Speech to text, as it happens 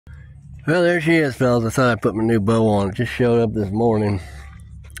Well, there she is, fellas. I thought I'd put my new bow on. It just showed up this morning.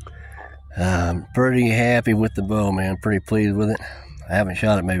 I'm pretty happy with the bow, man. Pretty pleased with it. I haven't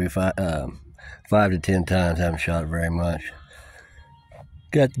shot it maybe 5 to 10 times. I haven't shot it very much.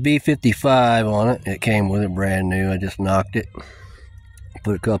 Got the B55 on it. It came with it brand new. I just knocked it.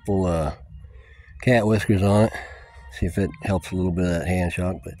 Put a couple cat whiskers on it. See if it helps a little bit of that hand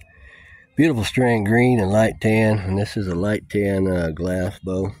shock. But beautiful string, green and light tan. And this is a light tan glass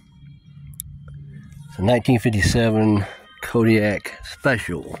bow. It's a 1957 Kodiak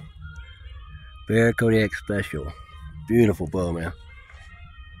Special. Bear Kodiak Special. Beautiful bow, man.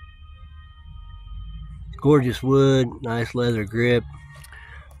 Gorgeous wood, nice leather grip,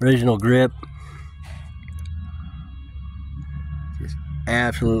 original grip. Just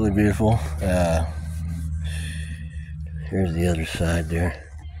absolutely beautiful. Here's the other side there.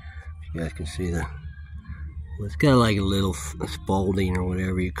 You guys can see the, well, it's got like a little spalding or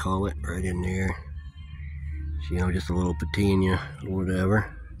whatever you call it right in there. So, you know, just a little patina or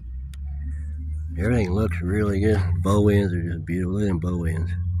whatever. Everything looks really good. Bow ends are just beautiful. Look at them bow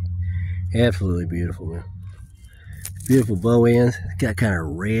ends. Absolutely beautiful, man. Beautiful bow ends. It's got kind of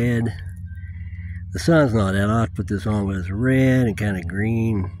red. The sun's not out. I'll have to put this on, but it's red and kind of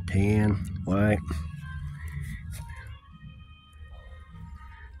green, tan, white.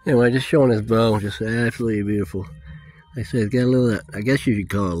 Anyway, just showing this bow. Just absolutely beautiful. Like I said, it's got a little, I guess you could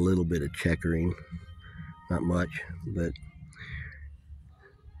call it a little bit of checkering. Not much, but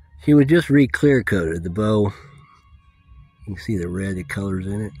she was just re-clear coated. The bow, you can see the red, the colors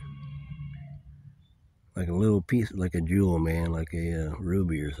in it. Like a little piece, like a jewel, man, like a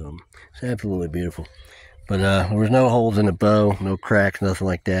ruby or something. It's absolutely beautiful. But there was no holes in the bow, no cracks, nothing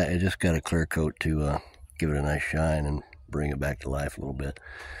like that. It just got a clear coat to give it a nice shine and bring it back to life a little bit.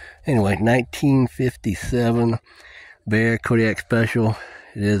 Anyway, 1957 Bear Kodiak Special.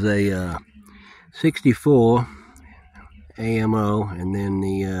 It is a 64 AMO, and then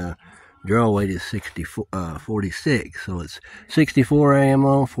the draw weight is 46, so it's 64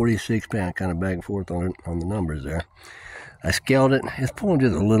 AMO, 46 pound, kind of back and forth on the numbers there. I scaled it. It's pulling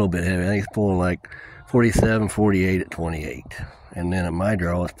just a little bit heavy. I think it's pulling like 47, 48 at 28, and then at my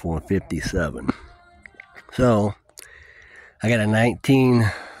draw it's pulling 57. So I got a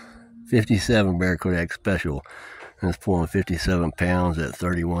 1957 Bear Kodiak Special, and it's pulling 57 pounds at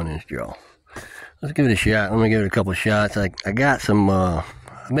 31-inch draw. Let's give it a shot. Let me give it a couple of shots. I got some, I've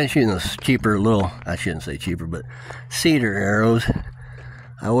been shooting those cheaper little, I shouldn't say cheaper, but cedar arrows.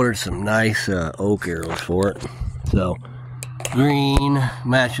 I ordered some nice oak arrows for it. So, green,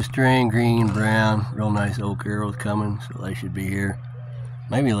 match the string, green, brown, real nice oak arrows coming. So they should be here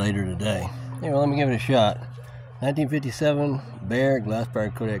maybe later today. Anyway, let me give it a shot. 1957 Bear Glassfire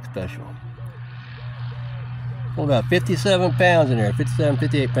Kodiak Special. Well, about 57 pounds in there, 57,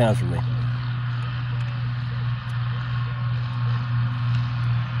 58 pounds for me.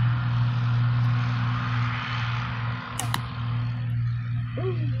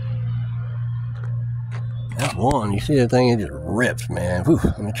 That's one. You see that thing? It just rips, man. Whew,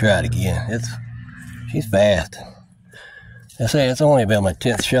 let me try it again. She's fast. I say it's only about my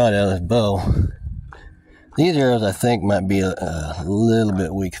 10th shot out of this bow. These arrows, I think, might be a little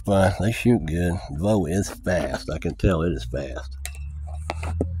bit weak spine. They shoot good. The bow is fast. I can tell it is fast.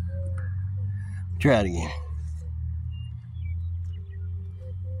 Try it again.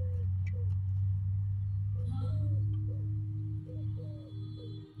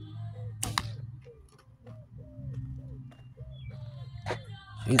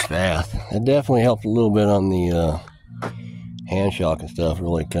 She's fast. It definitely helped a little bit on the hand shock and stuff.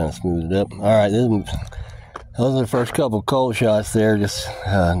 Really kind of smoothed it up. All right, those are the first couple cold shots there. Just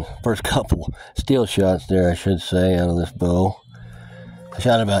first couple steel shots there, I should say, out of this bow. I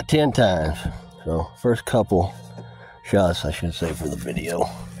shot it about 10 times. So first couple shots, I should say, for the video.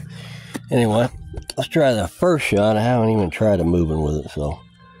 Anyway, let's try the first shot. I haven't even tried a moving with it, so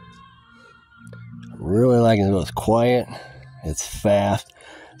I'm really liking it. It's quiet. It's fast.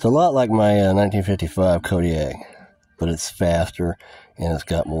 It's a lot like my 1955 Kodiak, but it's faster and it's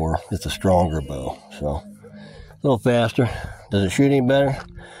got more. It's a stronger bow, so a little faster. Does it shoot any better?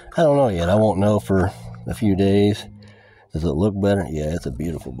 I don't know yet. I won't know for a few days. Does it look better? Yeah, it's a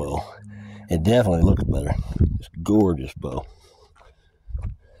beautiful bow. It definitely looks better. It's a gorgeous bow.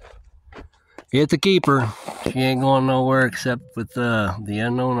 It's a keeper. She ain't going nowhere except with the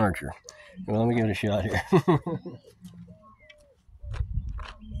unknown archer. Well, let me give it a shot here.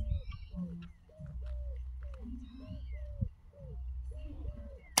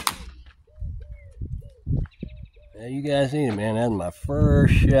 Yeah, you guys seen it, man. That's my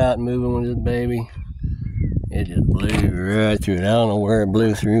first shot moving with this baby. It just blew right through it. I don't know where it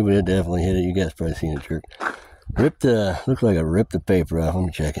blew through, but it definitely hit it. You guys probably seen it jerk. Looks like I ripped the paper off. Let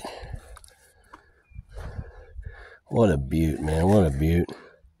me check it. What a beaut, man. What a beaut.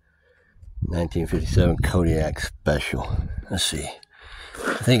 1957 Kodiak Special. Let's see.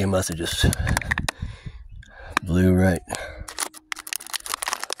 I think it must have just blew right.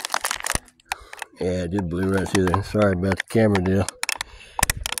 Yeah, it did blew right through there. Sorry about the camera deal.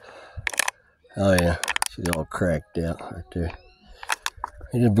 Oh yeah, she's all cracked out right there.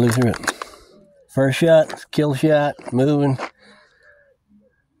 It just blew through it. First shot, kill shot, moving.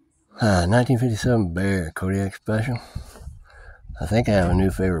 1957 Bear Kodiak Special. I think I have a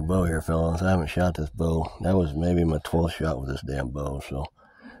new favorite bow here, fellas. I haven't shot this bow. That was maybe my 12th shot with this damn bow, so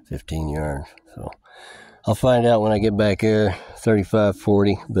 15 yards. So I'll find out when I get back here. 35,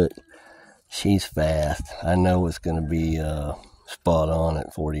 40, but she's fast. I know it's going to be spot on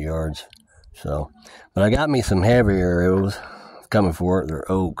at 40 yards. So, but I got me some heavier arrows coming for it. They're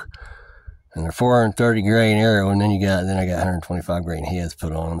oak, and they're 430 grain arrow, and then I got 125 grain heads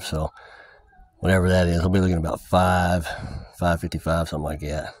put on them. So whatever that is, I'll be looking at about 555, something like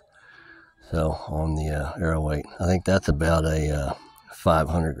that. So on the arrow weight, I think that's about a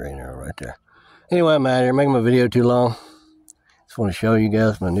 500 grain arrow right there. Anyway, I'm out here making my video too long. Just want to show you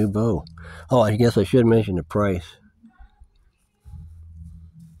guys my new bow. Oh, I guess I should mention the price.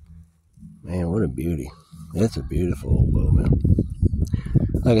 Man, what a beauty. It's a beautiful old bow, man.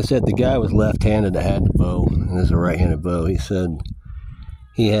 Like I said, the guy was left-handed that had the bow, and this is a right-handed bow. He said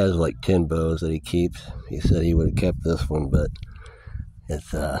he has like 10 bows that he keeps. He said he would have kept this one, but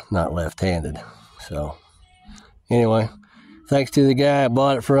it's not left-handed. So anyway, thanks to the guy I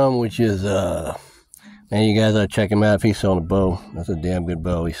bought it from, which is, man, you guys ought to check him out if he's selling a bow. That's a damn good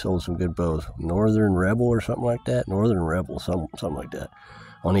bow. He sold some good bows. Northern Rebel or something like that. Northern Rebel, something like that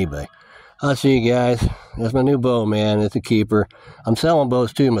on eBay. I'll see you guys. That's my new bow, man. It's a keeper. I'm selling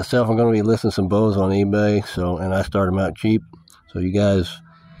bows too myself. I'm going to be listing some bows on eBay. So, and I start them out cheap. So you guys,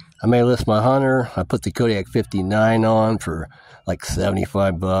 I may list my Hunter. I put the Kodiak 59 on for like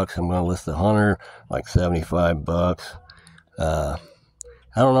 75 bucks. I'm going to list the Hunter like 75 bucks. I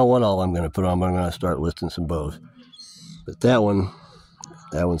don't know what all I'm going to put on, but I'm going to start listing some bows. But that one's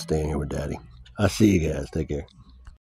staying here with Daddy. I'll see you guys. Take care.